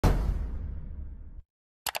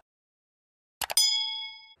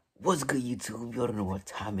What's good, YouTube? You don't know what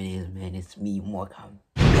time it is, man. It's me, Mark. I'm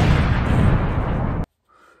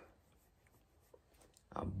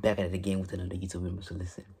back at it again with another YouTube member. So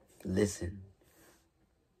listen.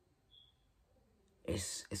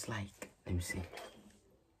 It's like, let me see.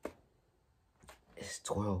 It's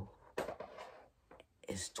 12.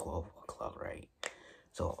 It's 12 o'clock, right?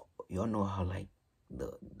 So y'all know how like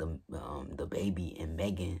the baby and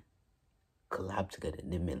Megan collab together.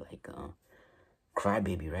 They made like Cry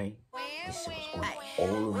Baby, right? This shit was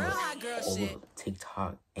going all over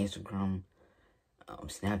TikTok, Instagram,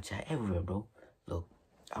 Snapchat, everywhere, bro. Look,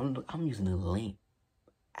 I'm using the lamp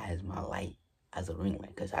as my light, as a ring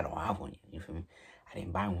light, because I don't have one yet. You feel me? I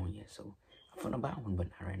didn't buy one yet, so I'm gonna buy one, but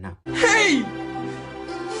not right now. Hey!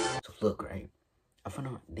 So look, right? I found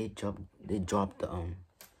out they dropped the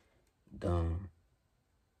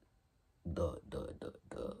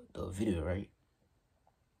video, right?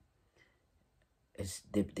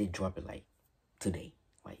 They drop it like today,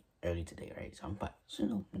 like early today, right? So I'm about, so you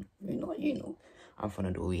know, I'm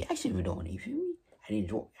finna do a reaction video on it. You feel me? I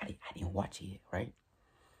didn't watch it yet, right?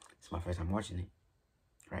 It's my first time watching it,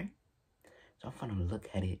 right? So I'm finna look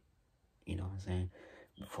at it. You know what I'm saying?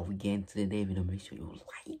 Before we get into the day video, make sure you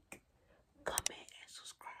like, comment, and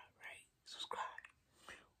subscribe, right? Subscribe.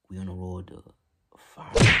 We on the road to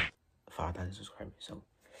 5,000 subscribers. So,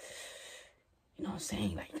 you know what I'm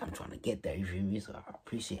saying? Like, I'm trying to get there, you feel me? So, I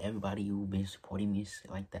appreciate everybody who's been supporting me and shit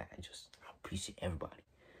like that. I appreciate everybody.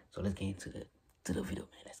 So, let's get into the video,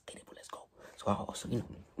 man. Let's get it, but let's go. So, I also, you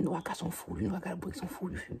know, I got some food. You know, I gotta bring some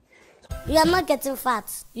food, you feel me? So, you are not getting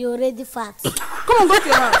fat. You're already fat. Come on, go to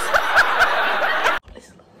your house.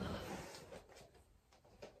 Listen.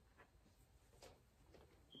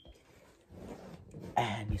 I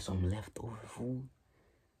had me some leftover food.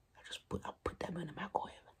 I put that in the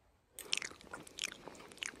microwave.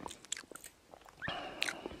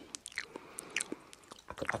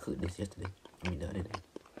 I cooked this yesterday. I mean the other day.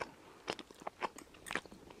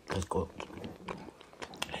 Let's go.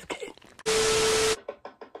 Let's get it.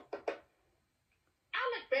 I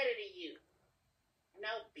look better than you.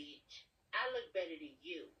 No, bitch. I look better than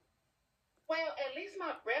you. Well, at least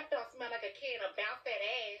my breath don't smell like a can of bounce that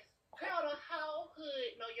ass. Girl, the whole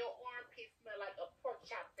hood know your armpit smell like a pork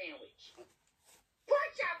chop sandwich. Pork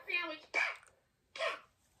chop sandwich!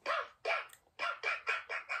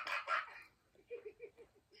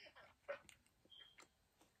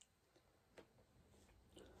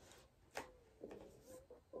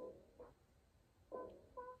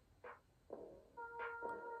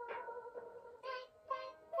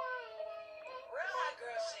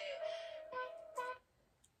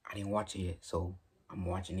 I didn't watch it yet, so I'm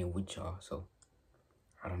watching it with y'all, so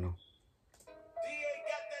I don't know.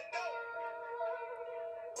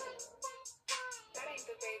 That ain't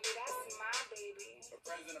the baby, that's my baby. Her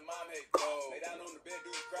friends and her mom hate cold. Lay down on the bed,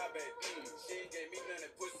 do the cry, baby. She ain't gave me none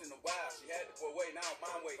that puss in a while. She had the boy wait, now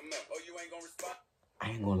mom wait. Oh, you ain't gonna respond?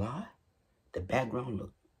 I ain't gonna lie, the background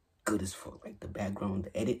look good as fuck. Like the background,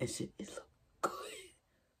 the edit and shit, it look good.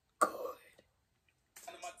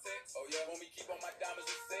 Oh yeah, homie, keep on my diamonds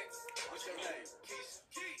with sex. What's your name?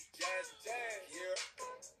 Keisha, Jazz, here,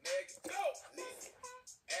 Meg, go, Lisa,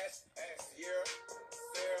 Ash, Sierra,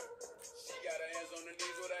 Sarah. She got her hands on her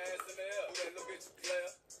knees with her ass in the air. Who that little bitch a player?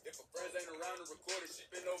 If her friends ain't around to record it, she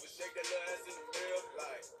been over, shake that little ass in the mirror.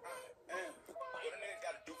 Like, damn, what a nigga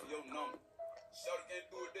gotta do for your number? Shorty can't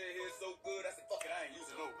do it, their hair so good, I said, fuck it, I ain't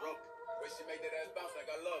using no rubber. Way she make that ass bounce like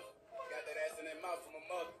I love her. Got that ass in that mouth from my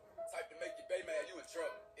mother. Type to make you baby mad, you in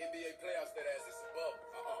trouble. NBA playoffs, that ass is a bubble.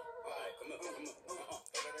 Alright, come on.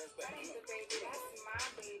 That ass back, That ain't the baby, that's my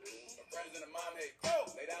baby. Her friends and her mom hate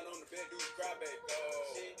cold. Lay down on the bed, do the cry, baby.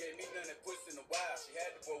 She ain't gave me none that puss in a while. She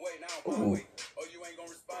had the boy wait, now I'm wait. Oh, you ain't gonna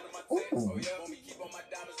respond to my text? Oh yeah, homie, keep on my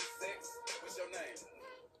diamonds with sex. What's your name?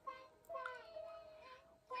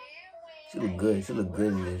 She look good. She look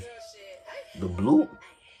good in this. The blue.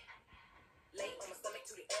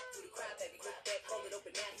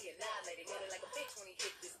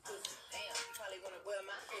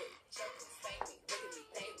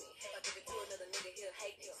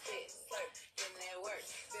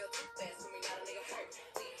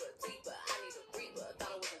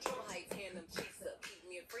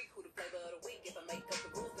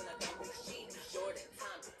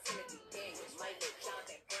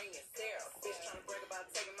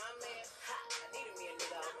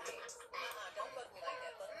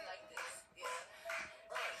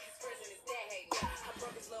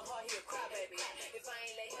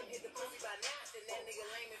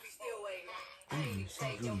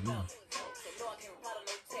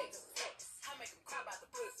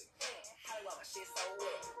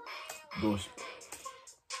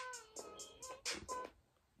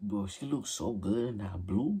 Bro, she looks so good in that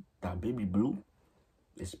blue, that baby blue.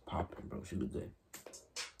 It's popping, bro. She look good.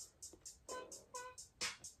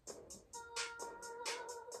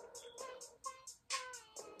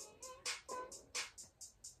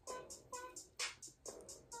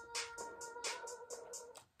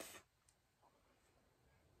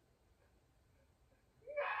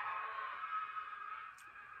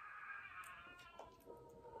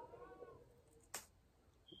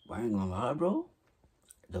 I ain't gonna lie, bro.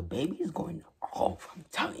 DaBaby is going off. I'm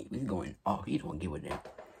telling you, he's going off. He don't give a damn.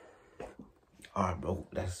 Alright, bro.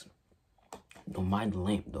 Don't mind the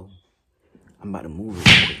lamp, though. I'm about to move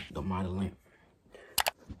it quick. Don't mind the lamp.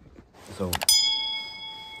 So,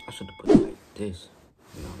 I should have put it like this.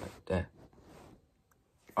 You know, like that.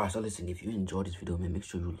 Alright, so listen. If you enjoyed this video, man, make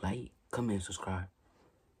sure you like, comment, and subscribe.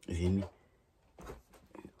 You hear me?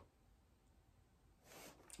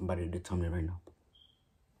 I'm about to do the thumbnail right now.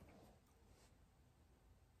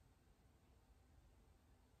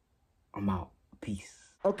 I'm out. Peace.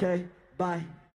 Okay, bye.